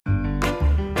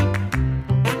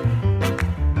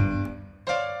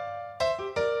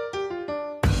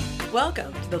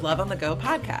Welcome to the Love on the Go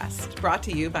podcast, brought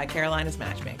to you by Carolina's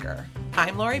Matchmaker.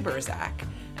 I'm Lori Burzak,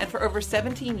 and for over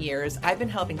 17 years, I've been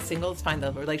helping singles find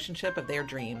the relationship of their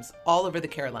dreams all over the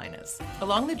Carolinas.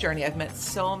 Along the journey, I've met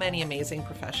so many amazing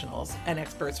professionals and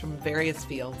experts from various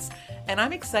fields, and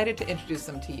I'm excited to introduce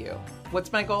them to you.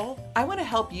 What's my goal? I want to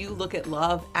help you look at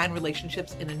love and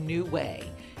relationships in a new way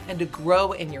and to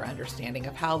grow in your understanding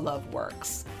of how love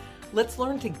works. Let's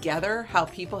learn together how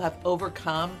people have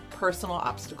overcome personal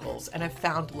obstacles and have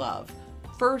found love,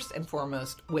 first and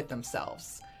foremost with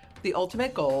themselves. The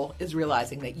ultimate goal is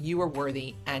realizing that you are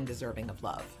worthy and deserving of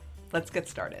love. Let's get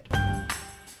started.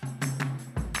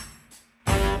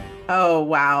 Oh,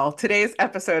 wow. Today's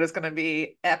episode is going to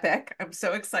be epic. I'm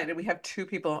so excited. We have two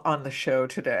people on the show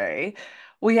today.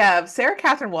 We have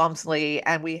Kathryn Walmsley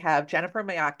and we have Jennifer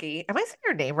Miotke. Am I saying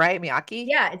your name right? Miotke?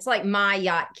 Yeah, it's like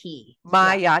Miotke.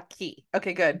 Miotke.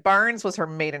 Okay, good. Barnes was her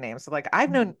maiden name. So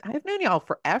I've known y'all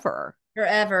forever.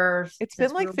 Forever. It's been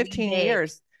like 15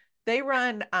 years. They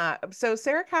run so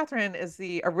Kathryn is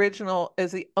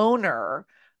the owner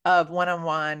of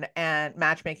One-on-One and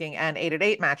Matchmaking and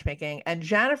 888 Matchmaking, and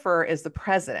Jennifer is the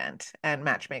president and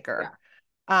matchmaker. Yeah.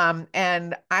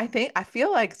 And I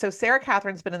feel like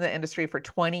Kathryn's been in the industry for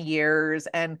 20 years.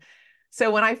 And so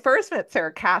when I first met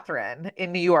Kathryn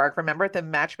in New York, remember at the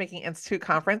Matchmaking Institute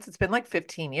conference, it's been like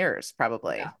 15 years,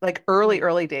 probably. Yeah. Like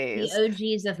early days. The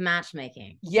OGs of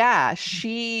matchmaking. Yeah.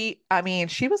 She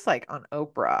was like on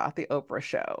Oprah, the Oprah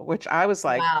show, which I was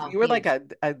like, wow, you were huge.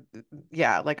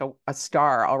 Like a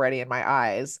star already in my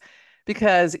eyes.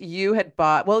 Because you had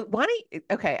bought,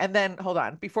 okay. And then hold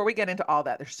on, before we get into all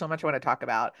that, there's so much I want to talk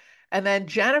about. And then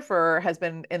Jennifer has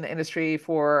been in the industry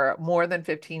for more than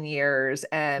 15 years.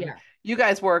 And you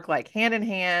guys work like hand in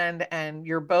hand, and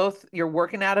you're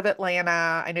working out of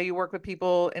Atlanta. I know you work with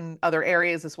people in other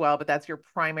areas as well, but that's your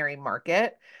primary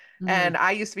market. Mm-hmm. And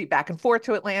I used to be back and forth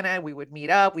to Atlanta. We would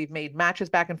meet up. We've made matches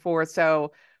back and forth.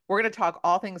 So we're going to talk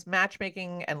all things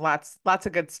matchmaking and lots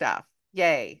of good stuff.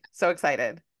 Yay. So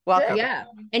excited. Welcome. Yeah.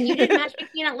 And you did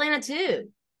matchmaking in Atlanta too.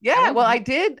 Yeah. Well, I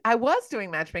did. I was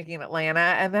doing matchmaking in Atlanta.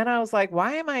 And then I was like,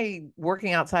 why am I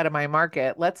working outside of my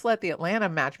market? Let's let the Atlanta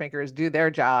matchmakers do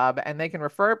their job, and they can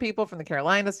refer people from the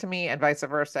Carolinas to me and vice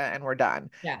versa. And we're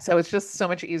done. Yeah. So it's just so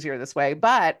much easier this way.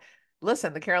 But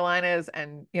listen, the Carolinas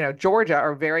and, Georgia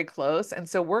are very close. And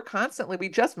so we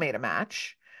just made a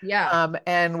match. Yeah.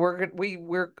 And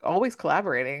we're always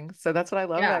collaborating. So that's what I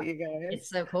love about you guys. It's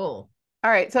so cool. All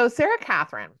right. So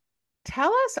Kathryn,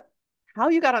 tell us how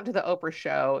you got onto the Oprah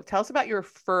show. Tell us about your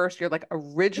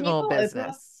original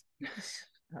business.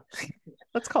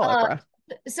 Let's call Oprah.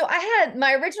 So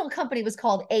my original company was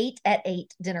called 8 at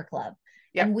 8 Dinner Club.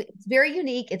 Yep. And it's very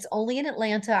unique. It's only in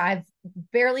Atlanta. I've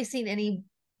barely seen any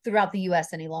throughout the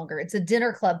US any longer. It's a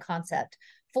dinner club concept.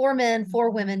 4 men, 4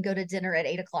 women go to dinner at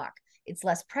 8 o'clock. It's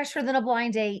less pressure than a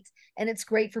blind date, and it's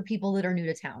great for people that are new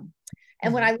to town.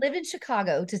 And when I lived in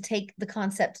Chicago, to take the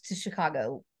concept to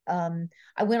Chicago,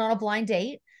 I went on a blind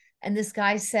date, and this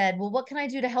guy said, well, what can I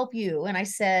do to help you? And I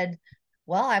said,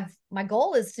 well, my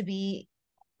goal is to be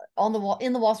in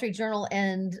the Wall Street Journal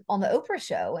and on the Oprah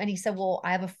show. And he said, well,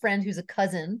 I have a friend who's a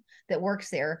cousin that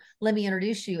works there. Let me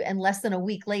introduce you. And less than a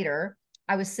week later,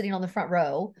 I was sitting on the front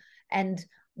row, and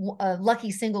a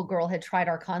lucky single girl had tried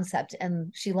our concept,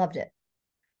 and she loved it.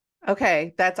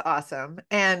 Okay, that's awesome.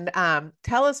 And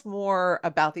tell us more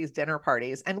about these dinner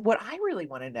parties. And what I really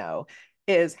want to know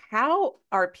is, how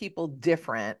are people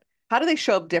different? How do they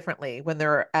show up differently when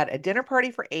they're at a dinner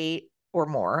party for 8 or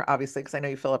more, obviously, because I know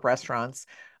you fill up restaurants,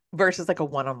 versus like a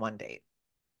one-on-one date?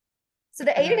 So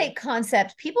the 8 at 8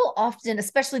 concept, people often,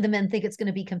 especially the men, think it's going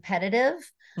to be competitive,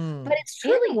 but it's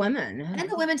truly women and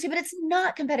the women too, but it's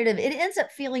not competitive. It ends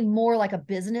up feeling more like a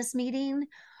business meeting,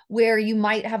 where you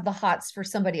might have the hots for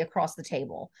somebody across the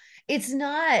table. It's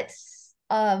not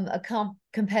a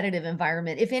competitive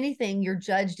environment. If anything, you're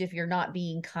judged if you're not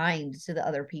being kind to the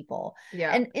other people.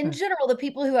 Yeah. And in general, the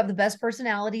people who have the best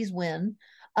personalities win.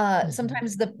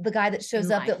 Sometimes the guy that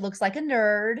shows up that looks like a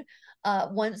nerd,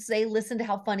 once they listen to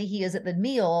how funny he is at the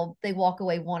meal, they walk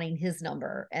away wanting his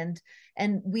number.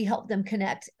 And we help them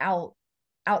connect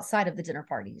outside of the dinner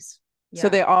parties. Yeah. So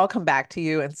they all come back to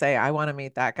you and say, I want to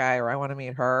meet that guy, or I want to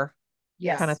meet her.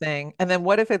 Yes. Kind of thing. And then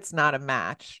what if it's not a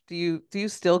match? Do you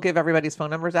still give everybody's phone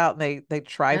numbers out and they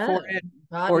try for it?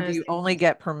 Or do you only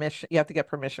get permission? You have to get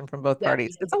permission from both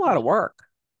parties. It's a lot of work.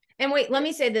 And wait, let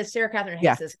me say this. Kathryn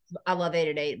hates this. I love 8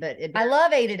 at 8, but I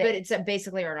love 8 at 8. But it's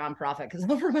basically our nonprofit, because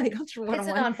everybody goes for one-on-one.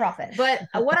 It's a nonprofit. But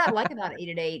what I like about 8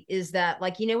 at 8 is that,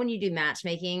 like, when you do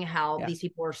matchmaking, how these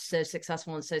people are so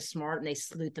successful and so smart, and they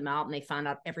sleuth them out and they find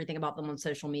out everything about them on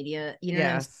social media. You know what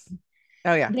I mean?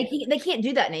 Oh yeah. They can't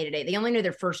do that in 8 to 8. They only know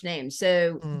their first name.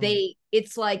 So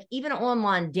it's like even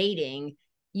online dating,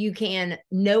 you can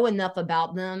know enough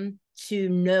about them to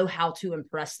know how to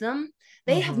impress them.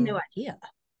 They have no idea.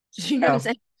 You know what I'm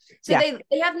saying? So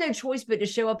they have no choice but to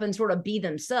show up and sort of be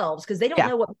themselves because they don't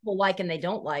know what people like and they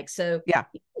don't like. So you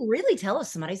can really tell if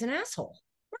somebody's an asshole.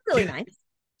 We're really nice.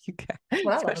 You can.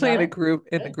 Especially in a group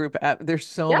app. There's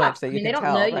so much that you can they don't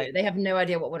tell, know right? you. They have no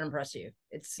idea what would impress you.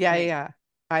 It's yeah.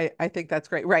 I think that's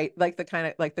great. Right. Like the kind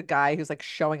of like the guy who's like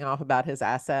showing off about his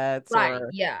assets or I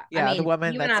mean, the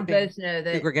woman you and that's I being both know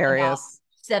that gregarious.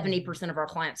 70% of our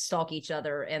clients stalk each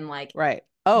other and like right.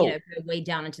 Go way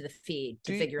down into the feed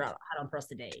to figure out how to impress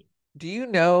the date. Do you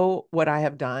know what I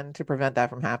have done to prevent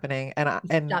that from happening? And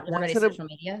stop everybody's social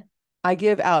media. I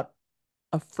give out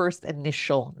a first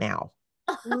initial now.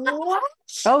 What?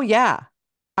 Oh yeah.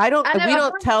 We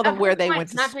don't tell them where they went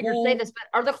to school. Say this,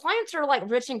 but are the clients are like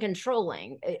rich and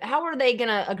controlling? How are they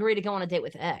gonna agree to go on a date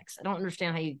with X? I don't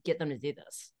understand how you get them to do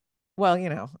this. Well,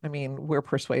 I mean, we're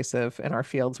persuasive in our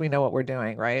fields. We know what we're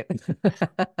doing, right?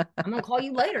 I'm gonna call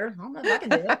you later. I don't know if I can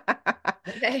do it.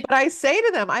 Okay. But I say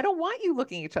to them, I don't want you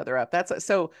looking each other up. That's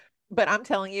so, but I'm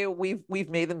telling you, we've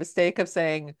made the mistake of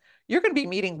saying, you're going to be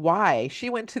meeting Y. She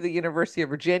went to the University of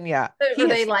Virginia. So are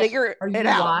they like, figure it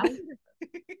out. Y?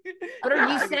 But are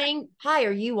you saying, hi,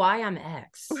 are you Y? I'm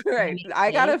X. Right.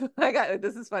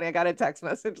 This is funny. I got a text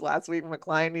message last week from a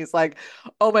client. He's like,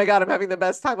 oh my God, I'm having the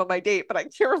best time on my date, but I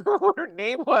can't remember what her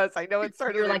name was. I know it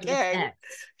started with K.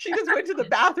 She just went to the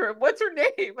bathroom. What's her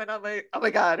name? And I'm like, oh my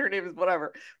God, her name is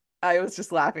whatever. I was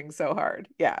just laughing so hard.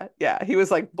 Yeah. He was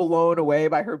like blown away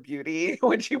by her beauty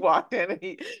when she walked in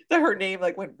and her name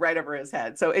like went right over his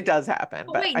head. So it does happen.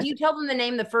 But wait, do you tell them the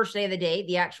name the first day of the date,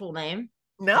 the actual name?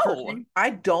 No, I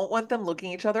don't want them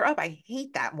looking each other up. I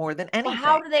hate that more than anything. Well,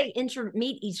 how do they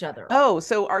meet each other? Oh,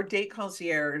 so our date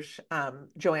concierge,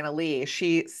 Joanna Lee,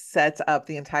 she sets up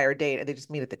the entire date and they just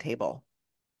meet at the table.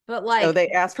 But like, so they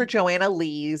ask for Joanna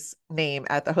Lee's name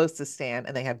at the hostess stand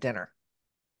and they have dinner.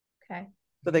 Okay.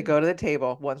 So they go to the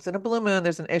table. Once in a blue moon,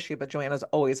 there's an issue, but Joanna's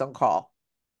always on call.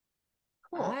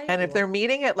 Cool. And if they're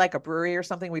meeting at like a brewery or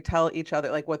something, we tell each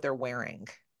other like what they're wearing.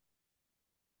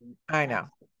 I know.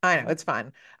 It's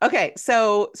fun. Okay.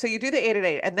 So you do the 8 at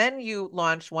 8 and then you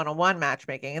launch one-on-one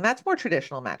matchmaking and that's more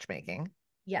traditional matchmaking.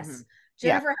 Yes.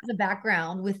 Jennifer has a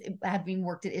background with having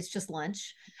worked at It's Just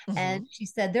Lunch. And she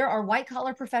said there are white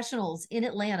collar professionals in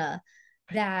Atlanta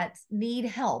that need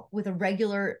help with a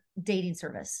regular dating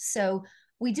service. So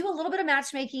we do a little bit of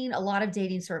matchmaking, a lot of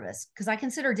dating service, because I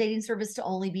consider dating service to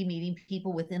only be meeting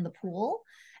people within the pool.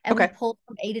 And we pull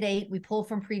from 8 at 8, we pull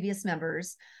from previous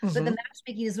members. But the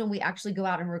matchmaking is when we actually go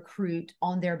out and recruit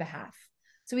on their behalf.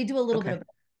 So we do a little bit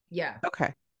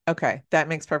of Okay. That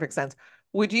makes perfect sense.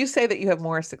 Would you say that you have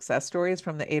more success stories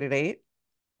from the 8 at 8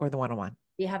 or the one-on-one?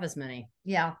 You have as many.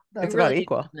 Yeah. It's really about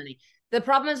equal. The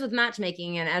problem is with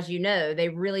matchmaking, and as you know, they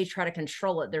really try to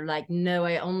control it. They're like, no,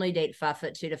 I only date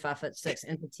 5'2" to 5'6"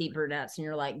 and petite brunettes. And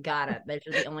you're like, got it. Those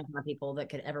are the only kind of people that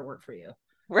could ever work for you.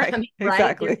 Right. I mean,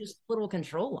 exactly. They're just a little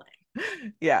controlling.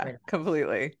 Yeah,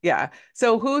 completely. Yeah.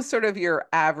 So who's sort of your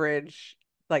average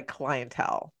like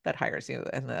clientele that hires you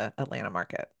in the Atlanta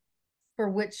market? For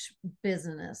which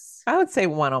business? I would say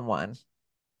one-on-one.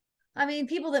 I mean,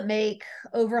 people that make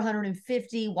over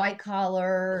 150, white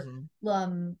collar.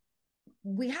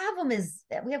 We have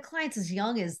clients as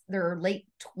young as their late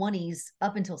 20s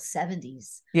up until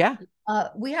 70s. Yeah.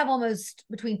 We have almost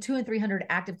between 200 and 300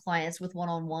 active clients with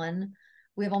one-on-one.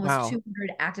 We have almost 200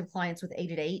 active clients with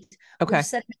 8 at 8. Okay. We're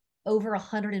setting over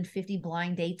 150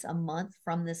 blind dates a month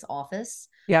from this office.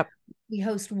 Yep. We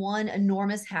host one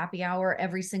enormous happy hour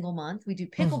every single month. We do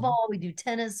pickleball, we do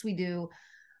tennis, we do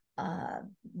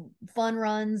fun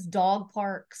runs, dog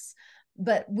parks,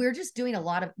 but we're just doing a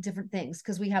lot of different things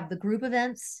because we have the group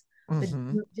events, the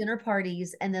group dinner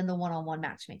parties, and then the one-on-one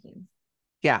matchmaking.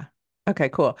 Yeah. Okay,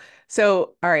 cool.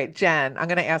 So, all right, Jen, I'm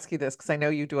going to ask you this because I know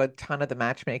you do a ton of the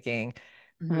matchmaking.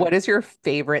 What is your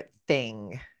favorite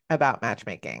thing about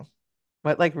matchmaking?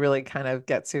 What like really kind of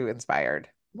gets you inspired?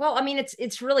 Well, I mean,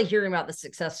 it's really hearing about the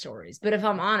success stories, but if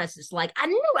I'm honest, it's like, I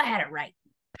knew I had it right.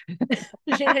 You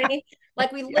know what I mean?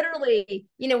 Like we literally,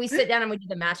 we sit down and we do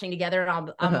the matching together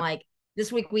and I'm like,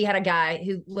 this week we had a guy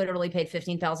who literally paid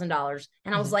 $15,000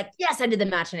 and I was like, yes, I did the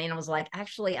matching. And I was like,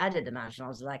 actually, I did the match. And I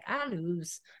was like, I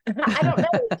lose. I don't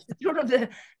know. It's sort of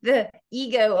the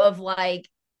ego of like,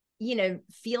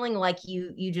 feeling like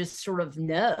you just sort of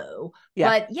know. Yeah.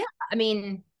 But yeah, I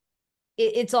mean,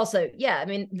 it's also, yeah, I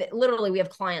mean, literally we have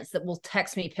clients that will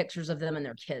text me pictures of them and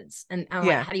their kids. And I'm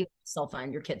like, how do you cell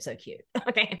phone? Your kid's so cute.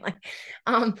 Okay. Like,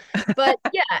 but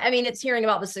yeah, I mean, it's hearing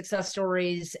about the success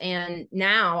stories. And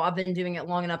now I've been doing it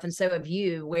long enough. And so have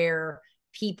you, where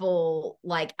people,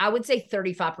 like, I would say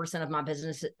 35% of my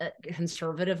business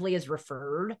conservatively is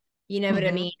referred, you know what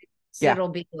I mean? So it'll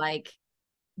be like,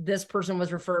 this person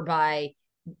was referred by,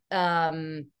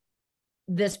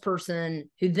 this person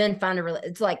who then found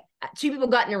it's like two people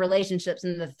got into relationships,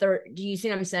 and the third, do you see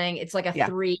what I'm saying? It's like a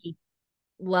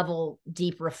 3-level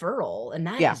deep referral, and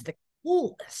that is the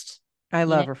coolest. I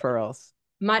love referrals.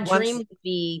 My dream would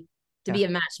be to be a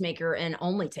matchmaker and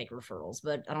only take referrals,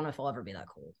 but I don't know if I'll ever be that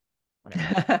cool.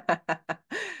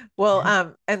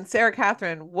 Well, and Sarah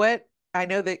Kathryn, what, I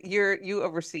know that you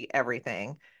oversee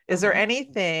everything. Is there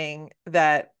anything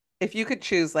that, if you could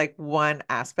choose like one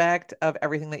aspect of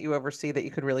everything that you oversee that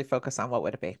you could really focus on, what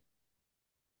would it be?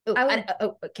 Can I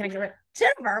get it?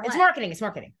 Jennifer, it's marketing. It's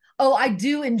marketing. Oh, I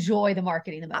do enjoy the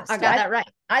marketing the most. I got that right.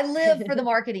 I live for the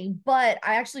marketing, but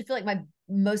I actually feel like my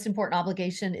most important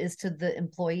obligation is to the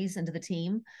employees and to the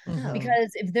team,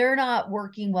 because if they're not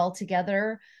working well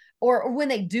together, or when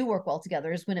they do work well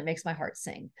together, is when it makes my heart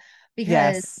sing,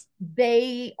 because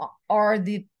they are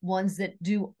the ones that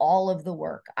do all of the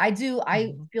work. I feel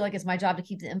like it's my job to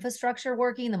keep the infrastructure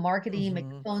working, the marketing, make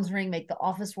the phones ring, make the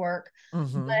office work,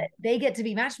 but they get to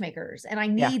be matchmakers, and I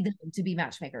need them to be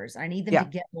matchmakers. I need them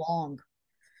to get along.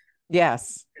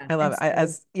 Yes. I love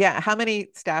it. How many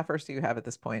staffers do you have at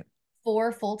this point?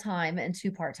 4 full-time and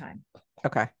 2 part-time.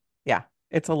 Okay. Yeah.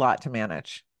 It's a lot to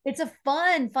manage. It's a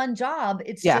fun job.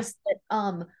 It's just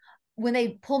that, when they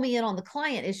pull me in on the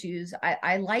client issues,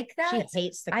 I like that. She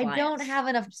hates the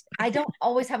clients. I don't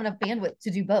always have enough bandwidth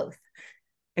to do both.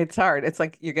 It's hard. It's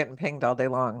like you're getting pinged all day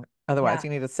long. Otherwise, you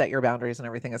need to set your boundaries and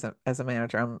everything as a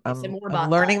manager. I'm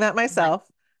learning that myself.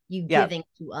 Like you giving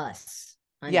to us.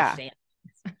 Understand.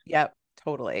 Yep,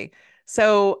 totally.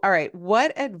 So, all right,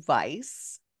 what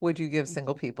advice would you give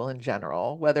single people in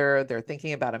general, whether they're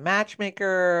thinking about a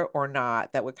matchmaker or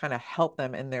not, that would kind of help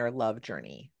them in their love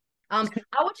journey? I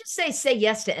would just say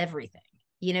yes to everything.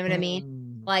 You know what I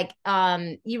mean? Like,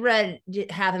 you read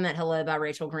Have Him at Hello by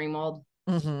Rachel Greenwald.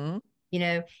 You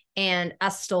know, and I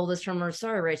stole this from her.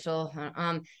 Sorry, Rachel.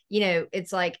 You know,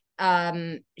 it's like,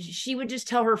 she would just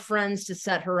tell her friends to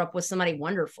set her up with somebody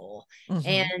wonderful.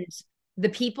 And the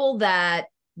people that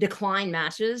decline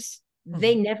matches,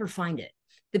 they never find it.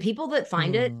 The people that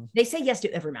find it, they say yes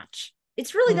to every match.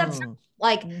 It's really that simple.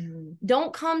 Like,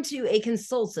 don't come to a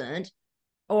consultant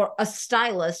or a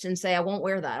stylist and say, I won't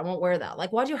wear that. I won't wear that.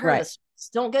 Like, why'd you hurt us?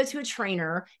 Don't go to a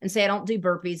trainer and say, I don't do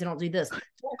burpees. I don't do this.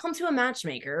 Don't come to a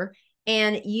matchmaker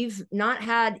and you've not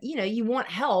had, you know, you want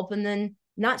help and then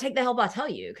not take the help I tell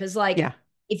you. Cause like,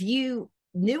 if you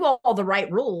knew all the right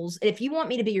rules, if you want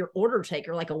me to be your order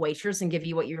taker, like a waitress, and give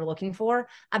you what you're looking for,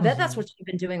 I bet that's what you've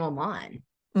been doing online.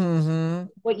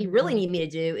 What you really need me to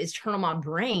do is turn on my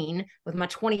brain with my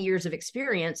 20 years of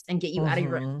experience and get you out of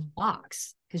your own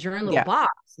box, because your own little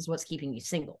box is what's keeping you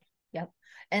single.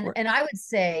 And I would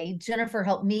say Jennifer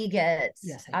helped me get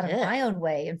out of my own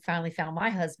way and finally found my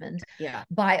husband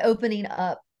by opening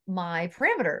up my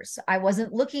parameters. I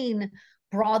wasn't looking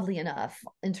broadly enough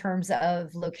in terms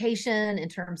of location, in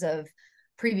terms of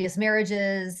previous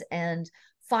marriages. And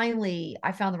finally,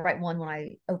 I found the right one when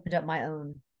I opened up my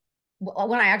own,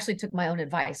 when I actually took my own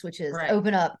advice, which is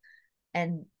open up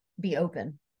and be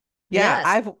open.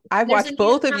 I've watched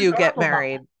both of you get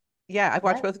married. I've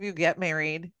watched both of you get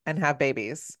married and have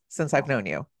babies since I've known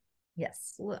you.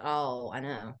 Yes. Oh, I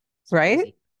know. It's right?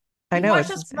 Crazy. I know. Watch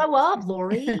us grow up,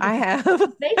 Lori. I have.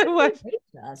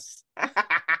 Us.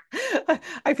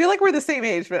 I feel like we're the same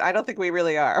age, but I don't think we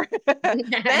really are.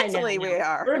 Mentally, we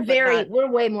are. We're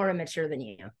way more immature than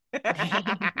you.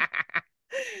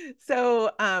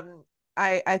 So,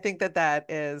 I think that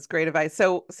is great advice.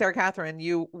 So, Sarah Kathryn,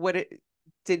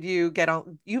 did you get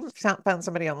on? You found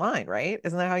somebody online, right?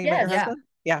 Isn't that how you met your husband?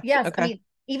 Yes. Okay. I mean,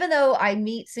 even though I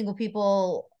meet single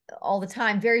people all the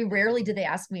time, very rarely do they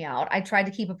ask me out. I tried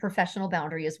to keep a professional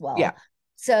boundary as well.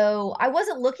 So I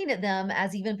wasn't looking at them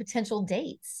as even potential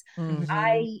dates.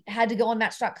 I had to go on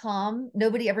Match.com.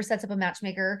 Nobody ever sets up a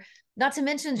matchmaker. Not to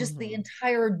mention just the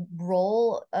entire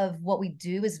role of what we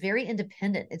do is very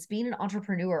independent. It's being an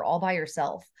entrepreneur all by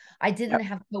yourself. I didn't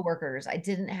have coworkers. I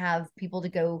didn't have people to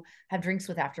go have drinks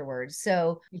with afterwards.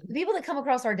 So the people that come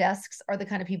across our desks are the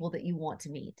kind of people that you want to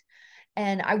meet.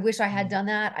 And I wish I had done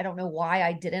that. I don't know why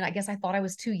I didn't. I guess I thought I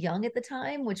was too young at the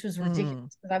time, which was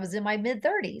ridiculous because I was in my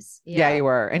mid-30s. Yeah, you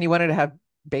were. And you wanted to have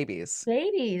babies.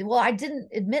 Well, I didn't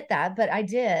admit that, but I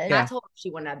did. I told her she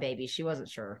wanted to have babies. She wasn't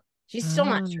sure. She's still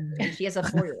not sure. And she has a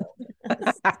 4-year-old.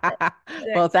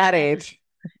 Well, at that age.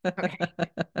 Okay.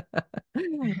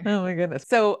 Oh my goodness.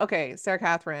 So, okay, Sarah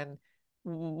Kathryn,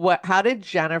 how did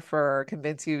Jennifer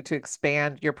convince you to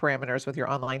expand your parameters with your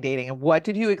online dating, and what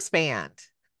did you expand?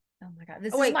 Oh my God.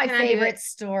 This is my favorite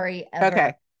story ever.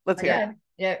 Okay, let's hear it.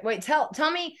 Yeah. Wait,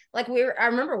 tell me, like I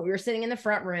remember we were sitting in the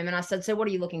front room and I said, so what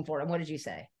are you looking for? And what did you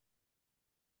say?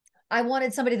 I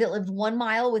wanted somebody that lived 1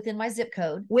 mile within my zip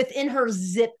code. Within her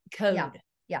zip code.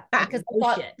 Yeah. Because I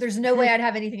thought there's no way I'd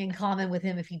have anything in common with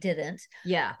him if he didn't.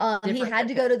 Yeah. He had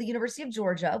to go to the University of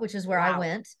Georgia, which is where I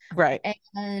went. Right.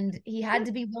 And he had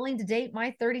to be willing to date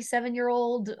my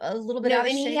 37-year-old, a little bit out of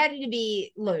shape. And he had to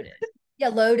be loaded. Yeah,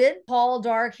 loaded, tall,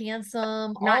 dark,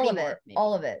 handsome, all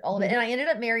of it. And I ended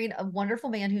up marrying a wonderful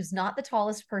man who's not the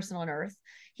tallest person on earth.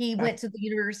 He went to the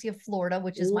University of Florida,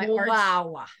 which is my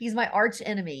he's my arch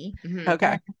enemy.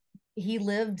 Okay. He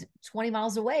lived 20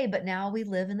 miles away, but now we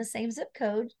live in the same zip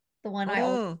code. The one I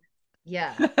always...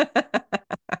 Yeah.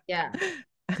 Yeah.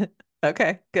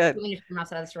 Okay, good. From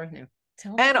outside the story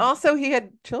now. And also he had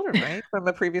children, right? From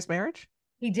a previous marriage?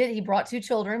 He did. He brought 2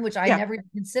 children, which I never even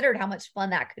considered how much fun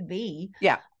that could be.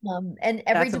 Yeah. And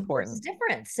every divorce is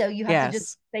different. So you have to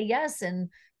just say yes and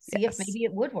see if maybe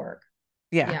it would work.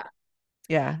 Yeah.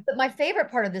 But my favorite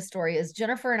part of this story is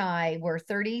Jennifer and I were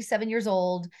 37 years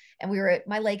old and we were at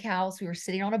my lake house. We were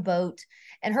sitting on a boat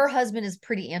and her husband is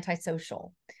pretty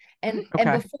antisocial. And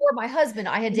before my husband,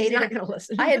 I had dated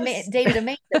dated a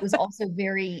man that was also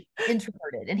very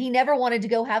introverted and he never wanted to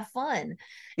go have fun.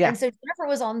 Yeah. And so Jennifer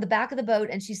was on the back of the boat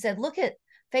and she said,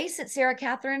 face it, Sarah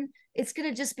Kathryn, it's going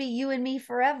to just be you and me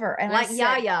forever. And like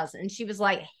Yaya's. And she was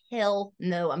like, hell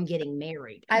no, I'm getting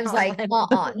married. I was like,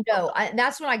 no. And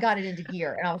that's when I got it into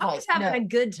gear. And I was having a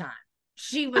good time.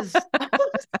 She was,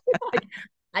 like,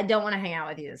 I don't want to hang out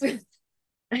with you this week.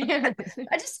 I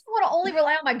just want to only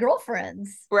rely on my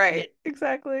girlfriends. Right.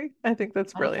 Exactly. I think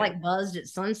that's brilliant. I was like buzzed at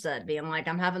sunset being like,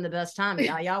 I'm having the best time.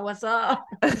 Yeah, what's up?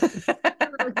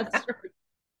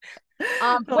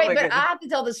 But I have to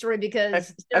tell the story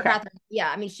because Kathryn,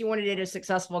 I mean, she wanted to date a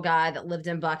successful guy that lived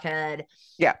in Buckhead.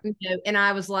 Yeah. And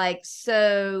I was like,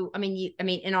 so, I mean,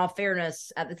 in all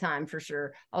fairness at the time, for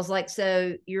sure, I was like,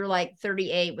 so you're like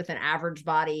 38 with an average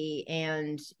body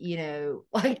and,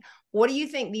 like, what do you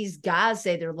think these guys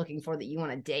say they're looking for that you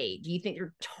want to date? Do you think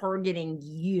they're targeting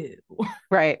you?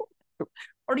 Right.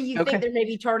 Or do you think they're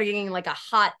maybe targeting like a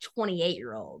hot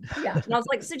 28-year-old? Yeah. And I was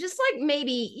like, so just like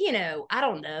maybe, I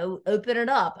don't know, open it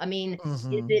up. I mean,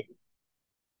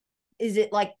 is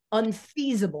it like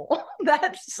unfeasible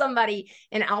that somebody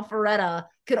in Alpharetta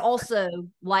could also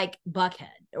like Buckhead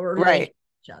or like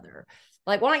each other?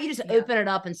 Like, why don't you just open it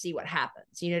up and see what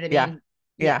happens? You know what I mean?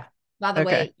 Yeah. By the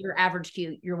way, your average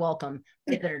cute, you're welcome.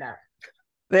 Open it up.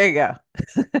 There you go.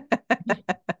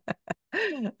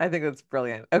 I think that's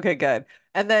brilliant. Okay, good.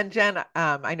 And then Jen,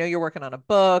 I know you're working on a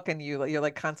book and you're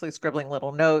like constantly scribbling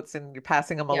little notes and you're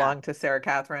passing them along to Sarah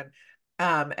Kathryn.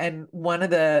 And one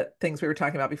of the things we were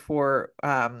talking about before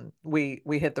we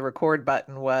hit the record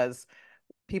button was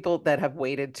people that have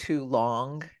waited too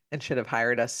long and should have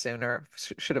hired us sooner,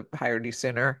 should have hired you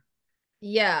sooner.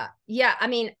 Yeah. Yeah. I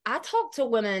mean, I talk to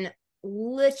women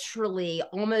literally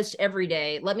almost every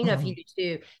day. Let me know if you do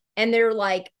too. And they're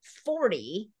like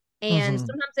 40 and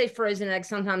sometimes they've frozen eggs,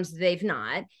 sometimes they've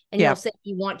not. And you'll say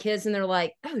you want kids and they're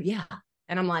like, oh yeah.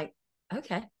 And I'm like,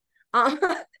 okay.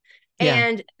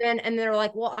 And they're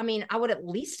like, well, I mean, I would at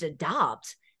least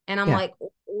adopt. And I'm like,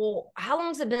 well, how long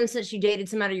has it been since you dated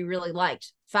somebody you really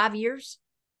liked? 5 years?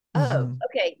 Oh,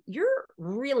 okay. You're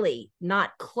really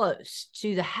not close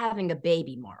to the having a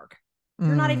baby mark.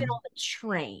 You're not even on the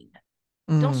train.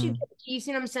 Don't you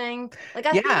see what I'm saying? Like,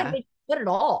 I feel like they put it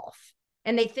off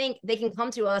and they think they can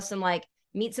come to us and like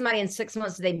meet somebody in 6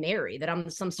 months they marry, that I'm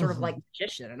some sort of like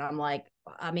magician. And I'm like,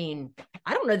 I mean,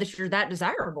 I don't know that you're that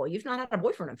desirable. You've not had a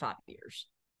boyfriend in 5 years.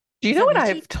 Do you know what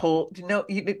I've told? No,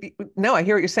 I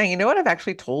hear what you're saying. You know what I've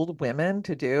actually told women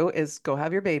to do is go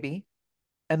have your baby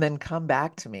and then come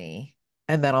back to me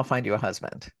and then I'll find you a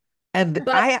husband. And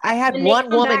I had one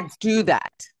woman do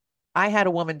that. I had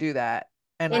a woman do that.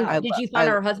 And did you find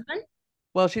her husband?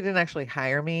 Well, she didn't actually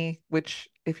hire me, which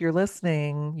if you're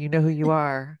listening, you know who you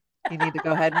are. You need to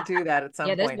go ahead and do that at some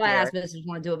point. Yeah, those badass business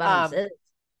want to do about themselves.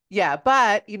 Yeah,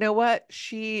 but you know what?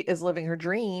 She is living her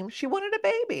dream. She wanted a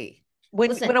baby.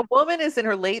 When a woman is in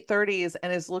her late 30s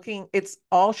and is looking, it's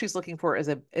all she's looking for is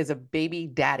a baby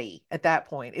daddy at that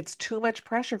point. It's too much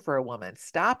pressure for a woman.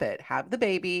 Stop it. Have the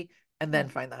baby and then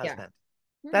find the husband.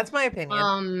 That's my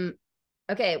opinion.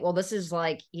 Okay, well, this is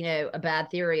like, a bad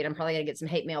theory, and I'm probably gonna get some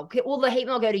hate mail. Will the hate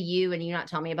mail go to you and you not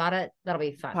tell me about it? That'll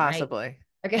be fun. Possibly. Right?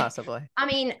 Okay. Possibly. I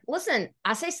mean, listen,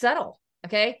 I say settle.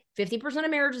 Okay. 50%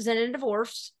 of marriages end in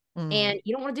divorce, and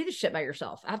you don't want to do this shit by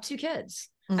yourself. I have 2 kids.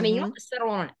 I mean, you don't have to settle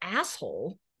on an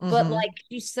asshole, but like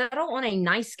you settle on a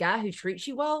nice guy who treats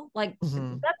you well. Like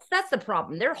that's the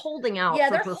problem. They're holding out for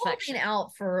they're perfection. holding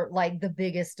out for like the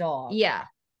biggest dog. Yeah.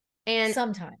 And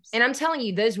sometimes. And I'm telling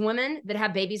you, those women that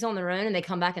have babies on their own and they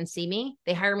come back and see me,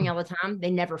 they hire me all the time.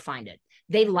 They never find it.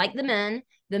 They like the men.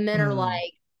 The men are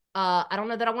like, I don't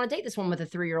know that I want to date this one with a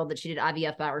 3-year-old that she did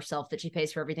IVF by herself, that she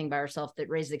pays for everything by herself, that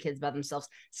raised the kids by themselves.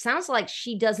 Sounds like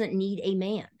she doesn't need a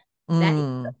man.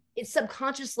 That it's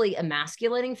subconsciously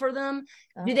emasculating for them.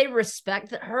 Do they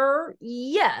respect her?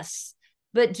 Yes.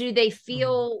 But do they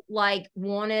feel like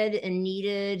wanted and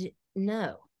needed?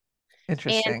 No.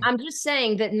 Interesting. And I'm just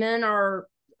saying that men are,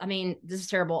 I mean, this is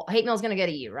terrible. Hate mail is going to go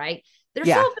to you, right? They're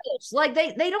selfish. Like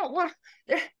they don't want,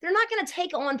 they're not going to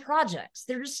take on projects.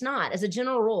 They're just not, as a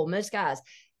general rule. Most guys,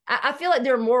 I feel like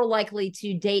they're more likely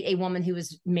to date a woman who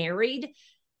was married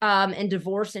and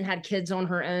divorced and had kids on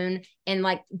her own, and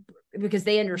like, because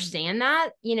they understand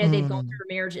that, you know, they've gone through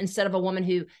a marriage, instead of a woman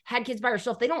who had kids by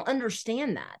herself. They don't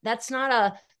understand that. That's not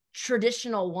a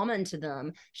traditional woman to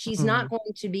them. She's not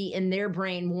going to be, in their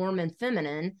brain, warm and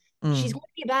feminine. She's going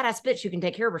to be a badass bitch who can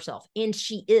take care of herself, and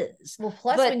she is. Well,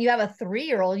 plus when you have a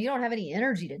 3-year-old, you don't have any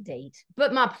energy to date.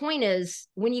 But my point is,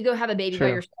 when you go have a baby by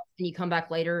yourself and you come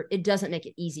back later, it doesn't make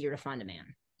it easier to find a man.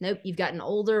 Nope, you've gotten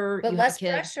older, but less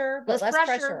pressure. But less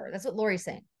pressure. That's what Lori's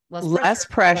saying. Less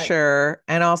pressure,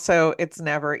 and also it's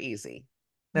never easy,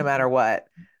 no matter what.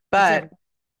 But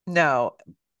no,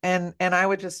 and I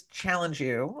would just challenge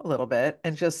you a little bit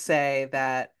and just say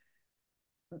that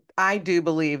I do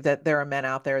believe that there are men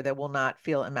out there that will not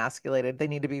feel emasculated. They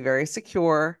need to be very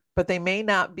secure, but they may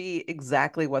not be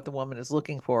exactly what the woman is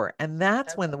looking for. And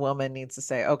that's when the woman needs to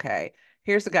say, okay,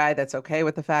 here's a guy that's okay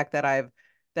with the fact that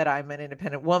I'm an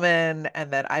independent woman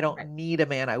and that I don't need a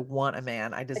man. I want a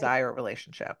man. I desire a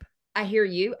relationship. I hear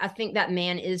you. I think that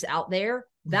man is out there.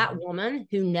 That woman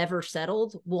who never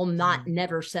settled will not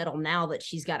never settle now that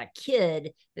she's got a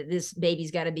kid that this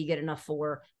baby's got to be good enough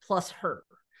for, plus her.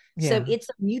 So it's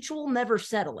a mutual never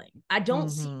settling. I don't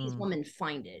see these women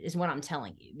find it, is what I'm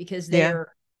telling you, because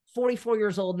they're 44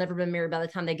 years old, never been married by the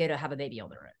time they go to have a baby on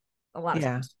their own. A lot of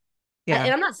times. Yeah.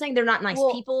 And I'm not saying they're not nice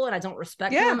people and I don't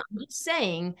respect them. I'm just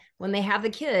saying when they have the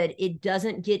kid, it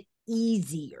doesn't get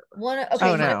easier.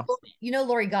 You know,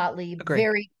 Lori Gottlieb,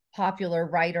 very popular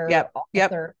writer,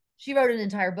 author. She wrote an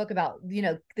entire book about, you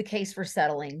know, the case for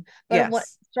settling. But what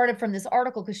started from this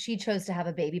article, because she chose to have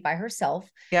a baby by herself.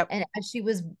 And as she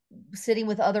was sitting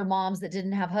with other moms that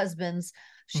didn't have husbands,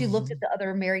 she looked at the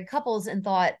other married couples and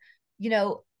thought, you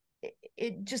know,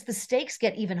 it just, the stakes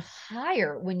get even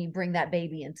higher when you bring that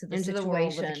baby into the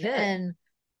situation. And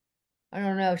I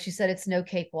don't know. She said it's no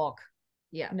cakewalk.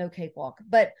 Yeah, no cakewalk.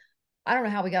 But I don't know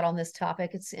how we got on this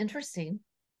topic. It's interesting.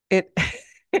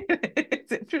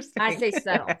 It's interesting. I say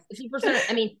settle. 50%.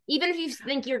 I mean, even if you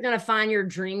think you're going to find your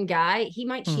dream guy, he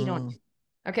might cheat on you.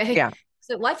 Okay. Yeah.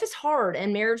 So life is hard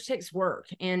and marriage takes work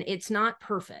and it's not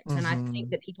perfect. And I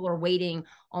think that people are waiting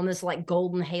on this like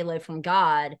golden halo from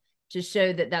God to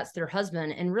show that that's their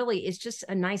husband. And really, it's just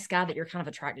a nice guy that you're kind of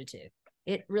attracted to.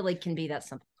 It really can be that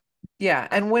simple. Yeah.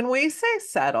 And when we say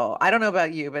settle, I don't know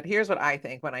about you, but here's what I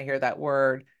think when I hear that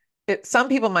word. Some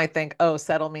people might think, oh,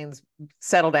 settle means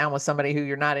settle down with somebody who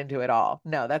you're not into at all.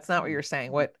 No, that's not what you're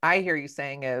saying. What I hear you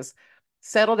saying is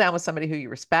settle down with somebody who you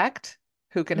respect,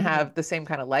 who can have the same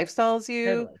kind of lifestyle as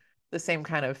you, the same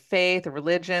kind of faith or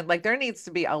religion. Like there needs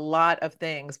to be a lot of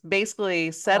things.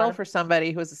 Basically, settle for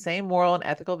somebody who has the same moral and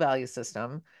ethical value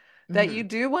system that you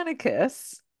do want to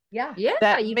kiss. Yeah.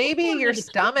 That maybe your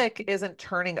stomach isn't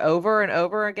turning over and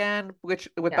over again, which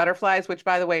with butterflies, which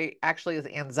by the way, actually is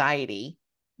anxiety.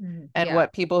 And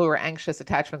what people who are anxious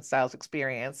attachment styles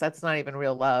experience. That's not even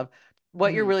real love.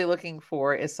 What you're really looking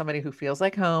for is somebody who feels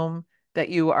like home, that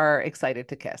you are excited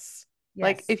to kiss.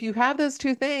 Like if you have those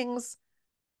two things,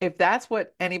 if that's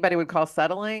what anybody would call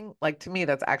settling, like to me,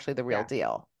 that's actually the real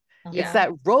deal. It's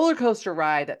that roller coaster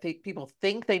ride that people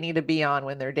think they need to be on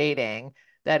when they're dating.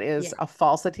 That is a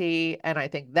falsity. And I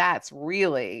think that's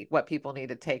really what people need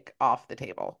to take off the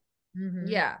table.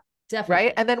 Yeah, definitely.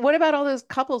 Right. And then what about all those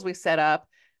couples we set up?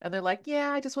 And they're like,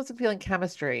 yeah, I just wasn't feeling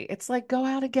chemistry. It's like, go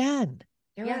out again.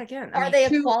 Go out again. Are they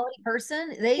a quality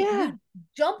person? You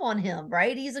jump on him,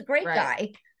 right? He's a great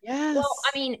guy. Yes. Well,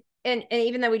 I mean, and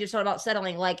even though we just talked about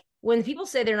settling, like when people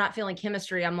say they're not feeling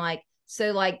chemistry, I'm like,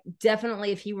 so like definitely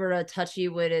if he were to touch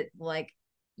you, would it like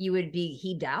you would be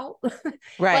heaped out?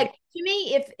 Right. Like to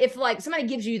me, if like somebody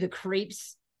gives you the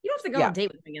creeps, You don't have to go on a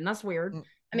date with them again. That's weird.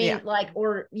 I mean, like,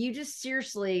 or you just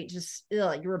seriously just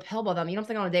you're repelled by them. You don't have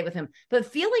to go on a date with him. But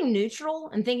feeling neutral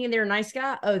and thinking they're a nice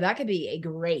guy, oh, that could be a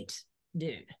great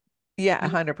dude. Yeah,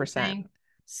 100%.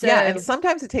 So yeah, and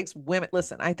sometimes it takes women.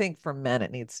 Listen, I think for men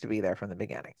it needs to be there from the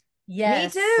beginning.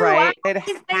 Yes. Me too. Right? It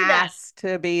has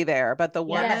to be there. But the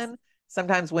woman, Yes.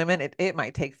 sometimes women, it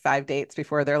might take 5 dates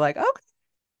before they're like, okay,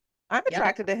 I'm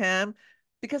attracted to him,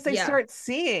 because they start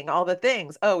seeing all the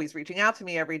things. Oh, he's reaching out to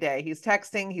me every day. He's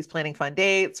texting, he's planning fun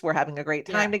dates. We're having a great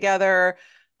time together.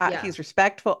 He's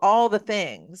respectful, all the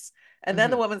things. And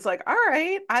then the woman's like, all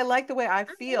right, I like the way I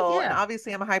feel. And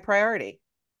obviously I'm a high priority.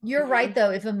 You're right,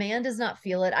 though. If a man does not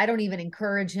feel it, I don't even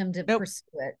encourage him to pursue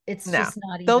it. It's just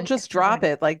not even. They'll just drop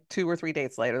it like 2 or 3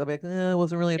 dates later. They'll be like, I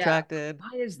wasn't really attracted.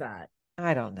 Why is that?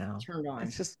 I don't know. Turned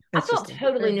on. I felt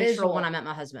totally neutral when I met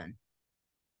my husband.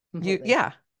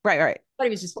 Yeah. Right. But he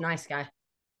was just a nice guy.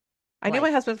 I knew my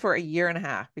husband for a year and a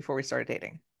half before we started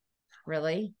dating.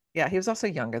 Really? Yeah, he was also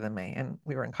younger than me, and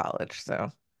we were in college.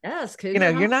 So that's cool.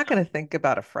 You're not going to think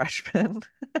about a freshman.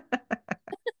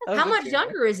 How much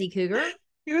younger is he, Cougar?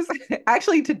 He was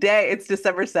actually, today, it's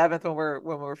December 7th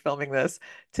when we're filming this.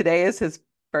 Today is his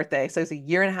birthday, so he's a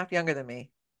year and a half younger than me.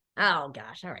 Oh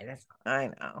gosh, all right, that's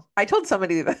fine. I know. I told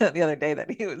somebody the other day that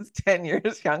he was 10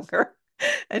 years younger.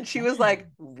 And she was like,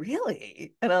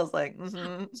 really? And I was like,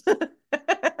 no,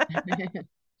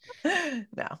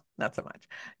 not so much.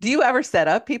 Do you ever set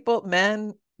up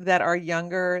men that are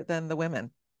younger than the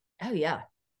women? Oh, yeah.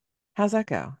 How's that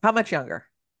go? How much younger?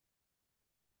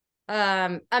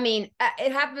 I mean,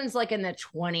 it happens like in the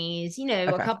 20s,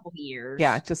 a couple of years.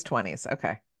 Yeah, just 20s.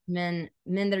 Okay. Men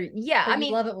that are, I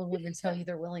mean, love it when women tell you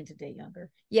they're willing to date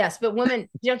younger. Yes, but women,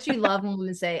 don't you love when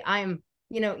women say, I am,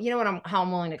 how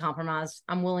I'm willing to compromise.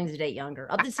 I'm willing to date younger,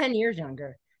 up to 10 years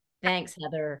younger. Thanks,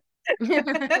 Heather. That's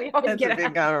a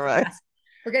big compromise.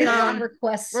 We're getting a lot of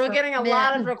requests. We're getting a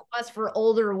lot of requests for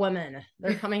older women.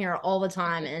 They're coming here all the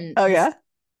time. And oh yeah.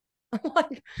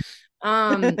 but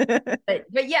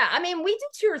yeah, I mean, we do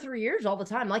 2 or 3 years all the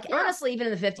time. Like honestly, even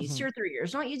in the 50s, 2 or 3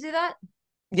 years. Don't you do that?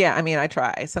 Yeah, I mean, I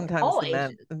try.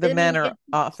 Sometimes the men are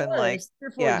often like 3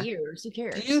 or 4 years. Who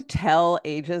cares? Do you tell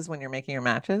ages when you're making your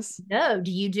matches? No.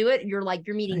 Do you do it? You're like,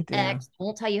 you're meeting X. I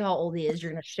won't tell you how old he is.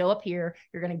 You're going to show up here.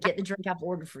 You're going to get the drink I've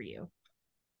ordered for you.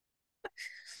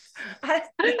 I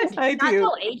do.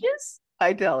 Tell ages?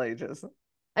 I tell ages.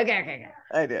 Okay.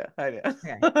 I do.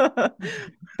 Okay.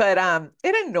 But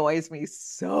it annoys me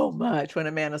so much when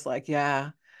a man is like,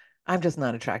 yeah, I'm just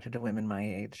not attracted to women my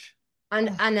age.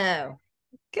 I know.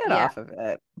 Get off of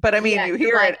it. But I mean, you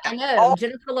hear it. I know.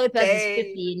 Jennifer Lopez is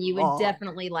 50 and you would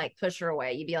definitely like push her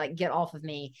away. You'd be like, get off of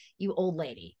me, you old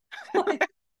lady. Like,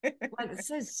 it's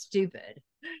so stupid.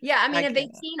 Yeah, I mean, have they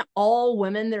seen all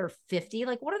women that are 50?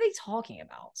 Like, what are they talking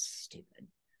about? Stupid.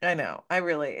 I know.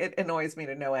 It annoys me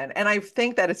to no end. And I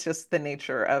think that it's just the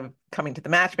nature of coming to the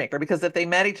Matchmaker, because if they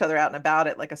met each other out and about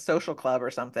at like a social club or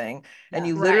something, and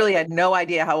you literally had no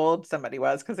idea how old somebody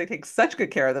was, because they take such good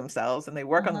care of themselves and they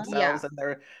work on themselves and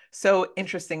they're so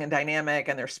interesting and dynamic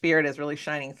and their spirit is really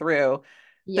shining through.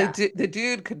 Yeah. The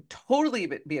dude could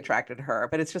totally be attracted to her,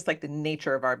 but it's just like the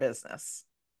nature of our business.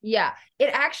 Yeah. It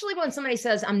actually, when somebody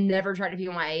says, I'm never attracted to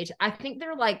people my age, I think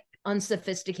they're like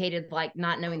unsophisticated, like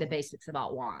not knowing the basics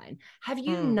about wine. Have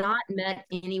you not met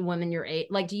any women your age?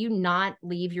 Like, do you not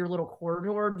leave your little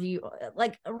corridor? Do you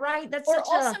like, right? That's or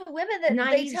also women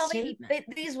that they tell statement.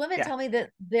 me, these women tell me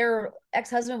that their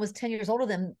ex-husband was 10 years older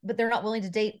than them, but they're not willing to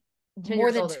date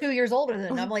more than 2 years older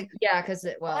than them. I'm like, yeah, because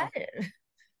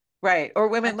right. Or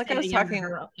women, like I was talking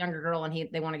younger girl and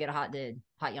they want to get a hot dude,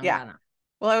 hot young guy.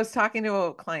 Well, I was talking to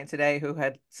a client today who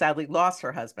had sadly lost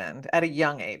her husband at a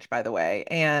young age, by the way.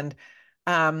 And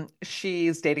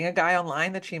she's dating a guy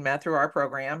online that she met through our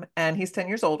program, and he's 10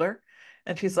 years older.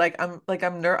 And she's like, I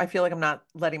feel like I'm not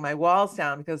letting my walls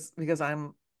down because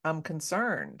I'm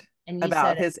concerned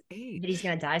about his age. But he's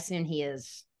going to die soon. He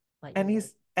is like,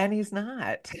 and he's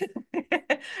not.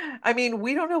 I mean,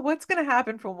 we don't know what's going to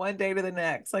happen from one day to the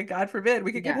next. Like, God forbid,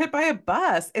 we could get hit by a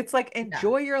bus. It's like,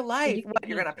 enjoy your life.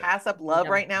 You're going to pass up love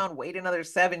right now and wait another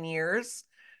 7 years?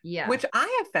 Yeah. Which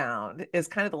I have found is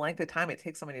kind of the length of time it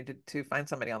takes somebody to find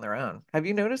somebody on their own. Have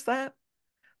you noticed that?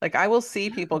 Like, I will see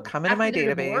people come into my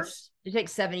database. Divorce, it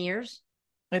takes 7 years.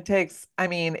 It takes, I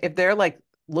mean, if they're like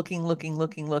looking,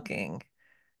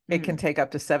 it can take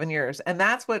up to 7 years. And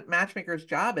that's what Matchmaker's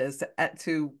job is,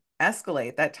 to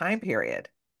escalate that time period.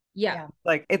 Yeah.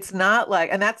 Like, it's not like,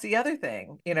 and that's the other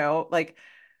thing, like,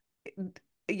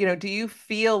 do you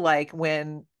feel like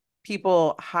when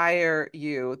people hire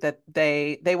you that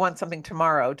they want something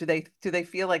tomorrow, do they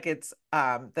feel like it's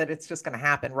that it's just going to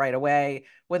happen right away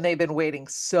when they've been waiting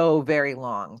so very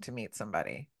long to meet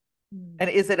somebody? And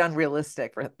is it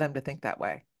unrealistic for them to think that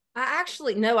way? I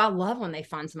actually no, I love when they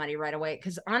find somebody right away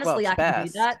because Well, honestly, it's I can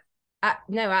do best.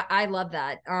 that. I love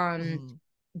that. Mm.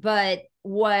 But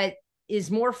what is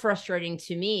more frustrating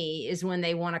to me is when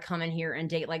they want to come in here and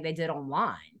date like they did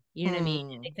online. You know what I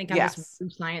mean? They think I'm just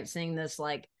Yes. sciencing this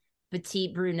like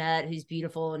petite brunette who's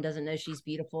beautiful and doesn't know she's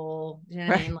beautiful. You know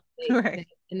what I Right. mean? Like Right.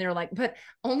 and they're like, but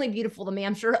only beautiful to me.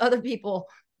 I'm sure other people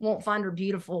won't find her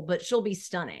beautiful, but she'll be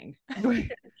stunning. Right.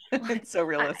 Like, It's so yeah,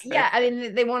 realistic. I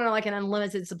mean, they want like an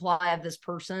unlimited supply of this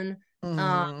person.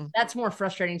 Mm. That's more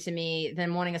frustrating to me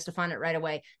than wanting us to find it right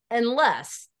away,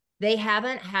 unless they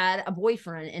haven't had a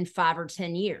boyfriend in 5 or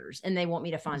 10 years and they want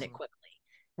me to find it Mhm. quickly.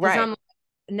 Because Right. I'm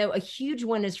no, a huge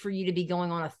one is for you to be going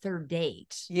on a third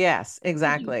date. Yes, I think you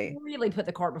exactly. really put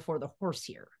the cart before the horse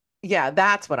here. Yeah,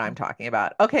 that's what I'm talking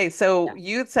about. Okay, so Yeah.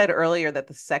 you said earlier that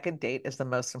the second date is the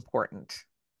most important.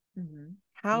 Mhm.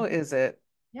 How Mhm. is it?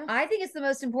 Yeah. I think it's the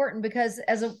most important because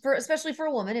especially for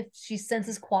a woman, if she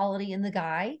senses quality in the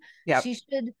guy, Yep. she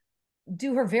should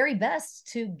do her very best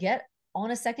to get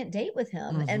on a second date with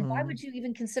him. And why Hmm. would you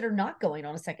even consider not going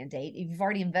on a second date if you've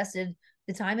already invested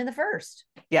the time in the first?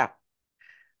 Yeah.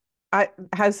 I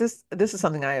has this is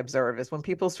something I observe is when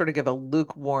people sort of give a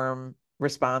lukewarm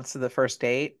response to the first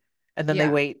date and then they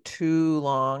Yeah. wait too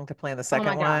long to plan the Oh my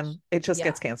second gosh. one, it just Yeah.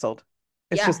 gets canceled.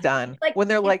 It's Yeah. just done. It's like When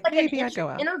they're it's like, like an maybe I'd go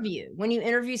out. interview. When you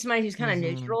interview somebody who's kind of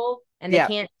Hmm. neutral and they Yeah.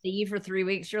 can't see you for 3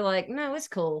 weeks, you're like, no, it's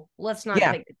cool. Let's not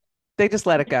Yeah. take it. They just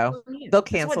let it It's go. on you. They'll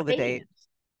That's what cancel the dating date. is.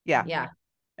 Yeah. Mm-hmm. Yeah.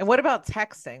 And what about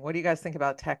texting? What do you guys think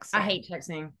about I texting? hate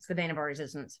texting. It's the bane of our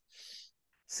existence.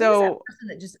 Who was that So, person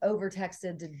that just over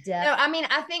texted to No, death? I mean,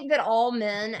 I think that all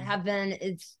men have been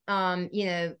it's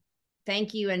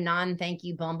thank you and non-thank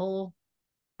you Bumble.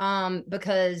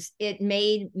 Because it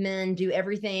made men do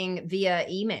everything via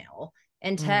email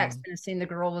and text mm, and assume the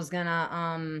girl was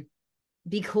gonna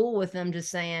be cool with them just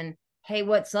saying, hey,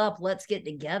 what's up? Let's get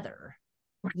together.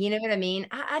 You know what I mean?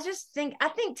 I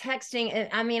think texting,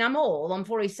 I mean, I'm old, I'm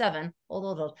 47,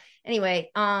 old.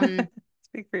 Anyway,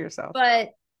 speak for yourself.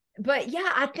 but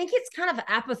yeah, I think it's kind of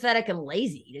apathetic and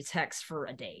lazy to text for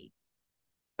a date.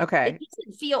 It Okay.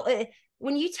 doesn't feel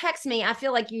when you text me, I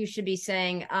feel like you should be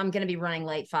saying, I'm gonna be running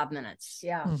late 5 minutes.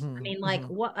 Yeah. I Hmm. mean, like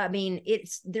Hmm. what I mean,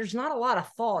 it's there's not a lot of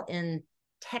thought in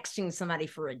texting somebody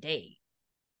for a date.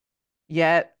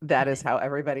 Yet I that is think. how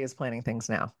everybody is planning things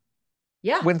now.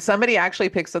 Yeah, When somebody actually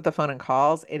picks up the phone and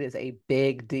calls, it is a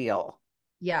big deal,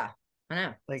 yeah, I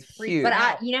know. like But Freaking huge.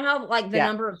 out. you know how like the Yeah.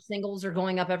 number of singles are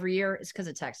going up every year? It's because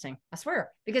of texting. I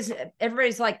swear. Because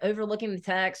everybody's like overlooking the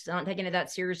text, not taking it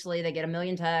that seriously. They get a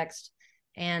million texts.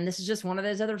 And this is just one of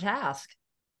those other tasks,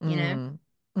 you know? Mm,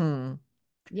 mm.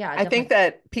 Yeah, I think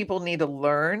definitely. that people need to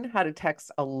learn how to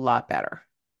text a lot better.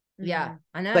 Yeah,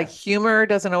 Mm-hmm. I Like know. humor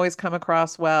doesn't always come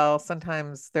across well.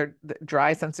 Sometimes they're the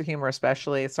dry sense of humor,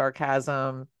 especially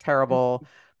sarcasm, terrible.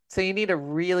 So you need to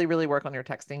really, really work on your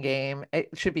texting game. It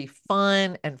should be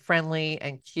fun and friendly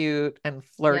and cute and Yeah,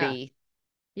 flirty.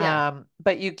 yeah,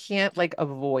 But you can't like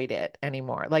avoid it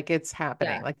anymore. Like it's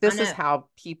happening. yeah, Like I this is know. how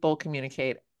people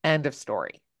communicate. End of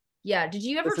story. Yeah. Did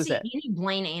you ever This is see it. any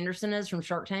Blaine Anderson is from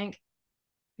Shark Tank?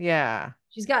 Yeah.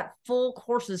 She's got full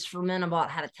courses for men about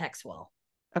how to text well.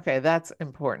 Okay, that's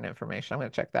important information. I'm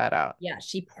gonna check that out. Yeah,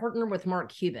 she partnered with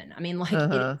Mark Cuban. I mean, like it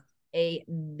Uh-huh. is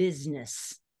a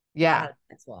business about how Yeah. to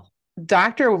text well.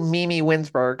 Dr. Mimi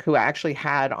Winsberg, who I actually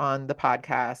had on the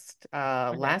podcast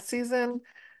Okay. last season,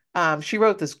 she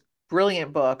wrote this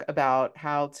brilliant book about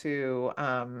how to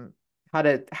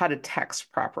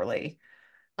text properly.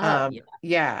 Oh yeah.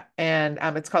 Yeah, and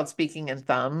it's called Speaking in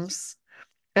Thumbs,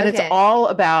 and it's Okay. all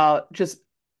about just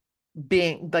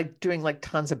being like doing like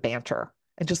tons of banter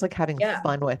and just like having Yeah.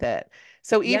 fun with it.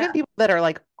 So even Yeah. people that are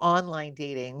like online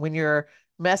dating, when you're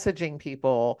messaging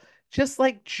people, just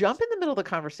like jump in the middle of the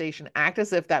conversation, act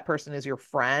as if that person is your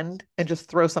friend and just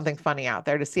throw something funny out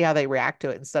there to see how they react to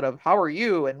it instead of how are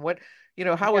you and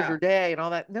how was Yeah. your day and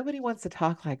all that. Nobody wants to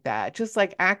talk like that. Just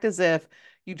like act as if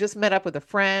you just met up with a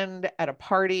friend at a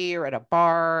party or at a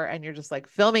bar and you're just like,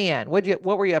 fill me in. What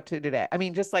were you up to today? I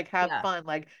mean, just like have Yeah. fun.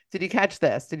 Like, did you catch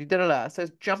this? Did you da da da? So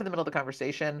jump in the middle of the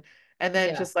conversation and then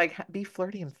Yeah. just like be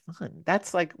flirty and fun.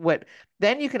 That's like what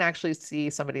then you can actually see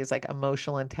somebody's like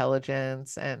emotional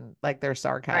intelligence and like their Right.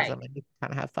 sarcasm and you can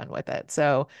kind of have fun with it.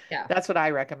 So Yeah. that's what I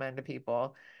recommend to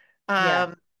people. Yeah.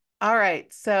 Um, all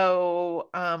right. So,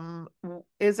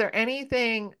 is there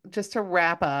anything just to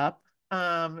wrap up?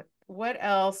 what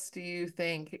else do you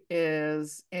think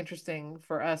is interesting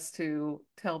for us to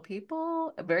tell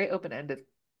people? A very open-ended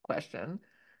question.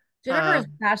 Jennifer is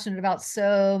passionate about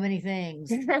so many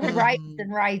things. Rights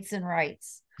and rights and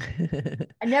rights.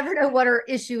 I never know what her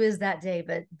issue is that day,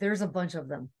 but there's a bunch of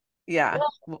them. Yeah.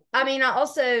 Well, I mean, I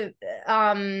also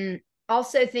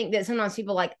think that sometimes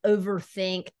people like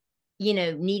overthink,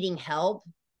 needing help.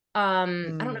 I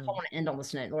don't know if I want to end on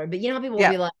this note, Lori, but you know how people will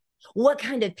be like, what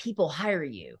kind of people hire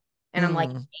you? And I'm like,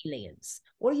 aliens.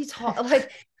 What are you talking?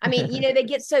 Like, I mean, they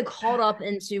get so caught up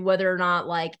into whether or not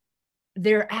like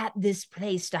they're at this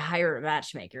place to hire a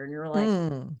matchmaker, and you're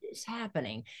like, it's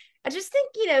happening. I just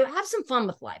think, have some fun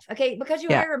with life. Okay. Because you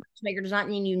hire a matchmaker does not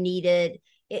mean you need it.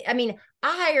 I mean,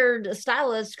 I hired a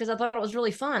stylist because I thought it was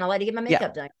really fun. I like to get my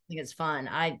makeup done. I think it's fun.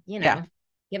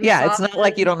 It's not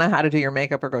like you don't know how to do your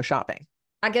makeup or go shopping.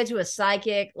 I go to a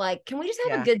psychic. Like, can we just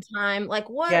have a good time? Like,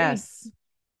 what? Yes.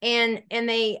 And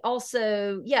they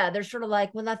also, they're sort of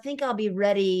like, well, I think I'll be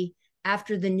ready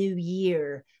after the new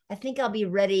year. I think I'll be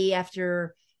ready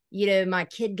after, my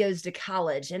kid goes to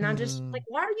college. And I'm just like,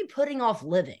 why are you putting off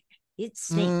living? It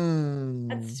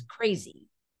stinks. That's crazy.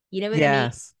 You know what I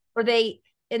mean? Or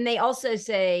they also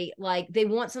say like they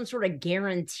want some sort of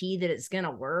guarantee that it's going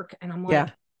to work. And I'm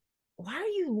like, why are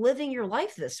you living your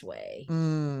life this way? You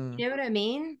know what I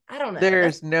mean? I don't know.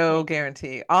 There's no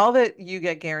guarantee. All that you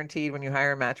get guaranteed when you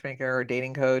hire a matchmaker or a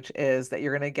dating coach is that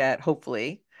you're going to get,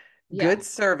 hopefully, good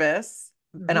service,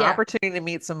 an opportunity to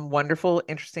meet some wonderful,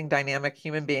 interesting, dynamic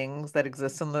human beings that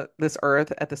exist on this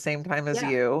earth at the same time as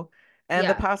you, and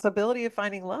the possibility of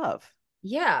finding love.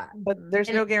 Yeah. But there's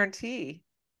no guarantee.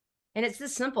 And it's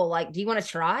this simple. Like, do you want to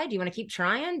try? Do you want to keep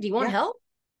trying? Do you want help?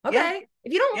 Okay.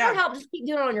 If you don't want help, just keep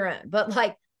doing it on your own. But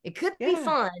like, it could be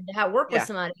fun to have work with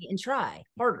somebody and try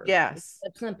harder. Yes.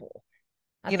 It's simple.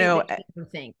 I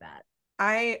think that.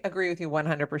 I agree with you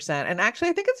 100%. And actually,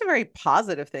 I think it's a very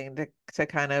positive thing to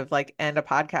kind of like end a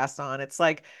podcast on. It's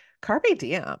like carpe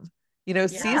diem,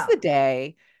 seize the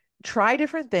day, try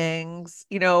different things.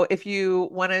 If you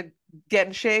want to get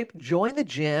in shape, join the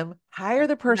gym, hire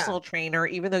the personal trainer,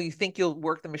 even though you think you'll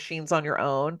work the machines on your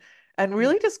own, and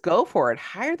really just go for it.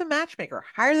 Hire the matchmaker,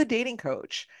 hire the dating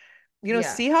coach.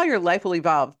 See how your life will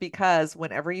evolve, because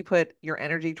whenever you put your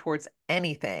energy towards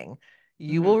anything,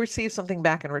 you will receive something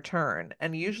back in return.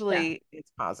 And usually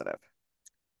it's positive.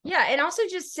 Yeah. And also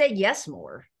just say yes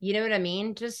more. You know what I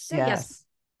mean? Just say yes.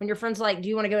 When your friend's like, do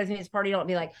you want to go with me to this party? Don't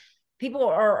be like, people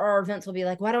or events will be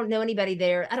like, well, I don't know anybody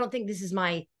there. I don't think this is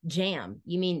my jam.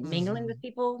 You mean mingling with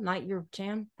people, not your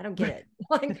jam? I don't get it.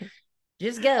 Like,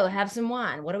 just go have some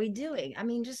wine. What are we doing? I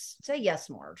mean, just say yes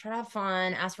more. Try to have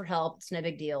fun. Ask for help. It's no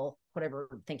big deal.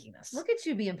 Whatever thinking this. Look at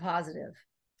you being positive.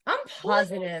 I'm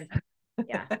positive.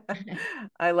 Yeah.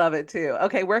 I love it too.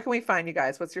 Okay. Where can we find you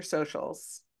guys? What's your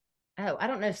socials? Oh, I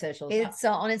don't know socials. It's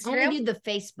on Instagram. I only do the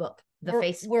Facebook.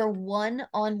 We're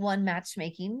one-on-one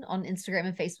matchmaking on Instagram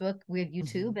and Facebook. We have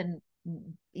YouTube, and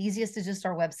easiest is just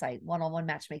our website, one-on-one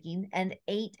matchmaking, and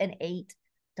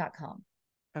 8and8.com.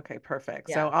 Okay,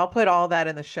 perfect. So I'll put all that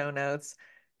in the show notes.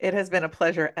 It has been a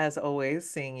pleasure as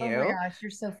always seeing you. Oh my gosh, you're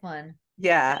so fun.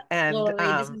 Yeah. And Lori,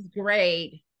 this is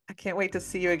great. I can't wait to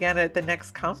see you again at the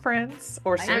next conference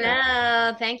or sooner.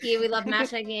 I know. Thank you. We love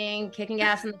matchmaking. Kicking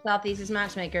ass in the Southeast is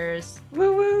Matchmakers.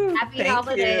 Woo woo. Happy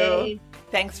holidays.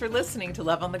 Thanks for listening to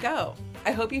Love on the Go.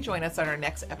 I hope you join us on our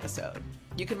next episode.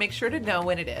 You can make sure to know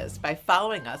when it is by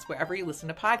following us wherever you listen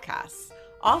to podcasts.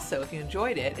 Also, if you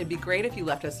enjoyed it, it'd be great if you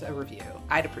left us a review.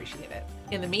 I'd appreciate it.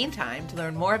 In the meantime, to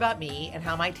learn more about me and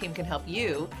how my team can help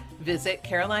you, visit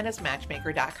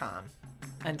carolinasmatchmaker.com.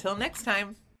 Until next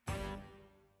time.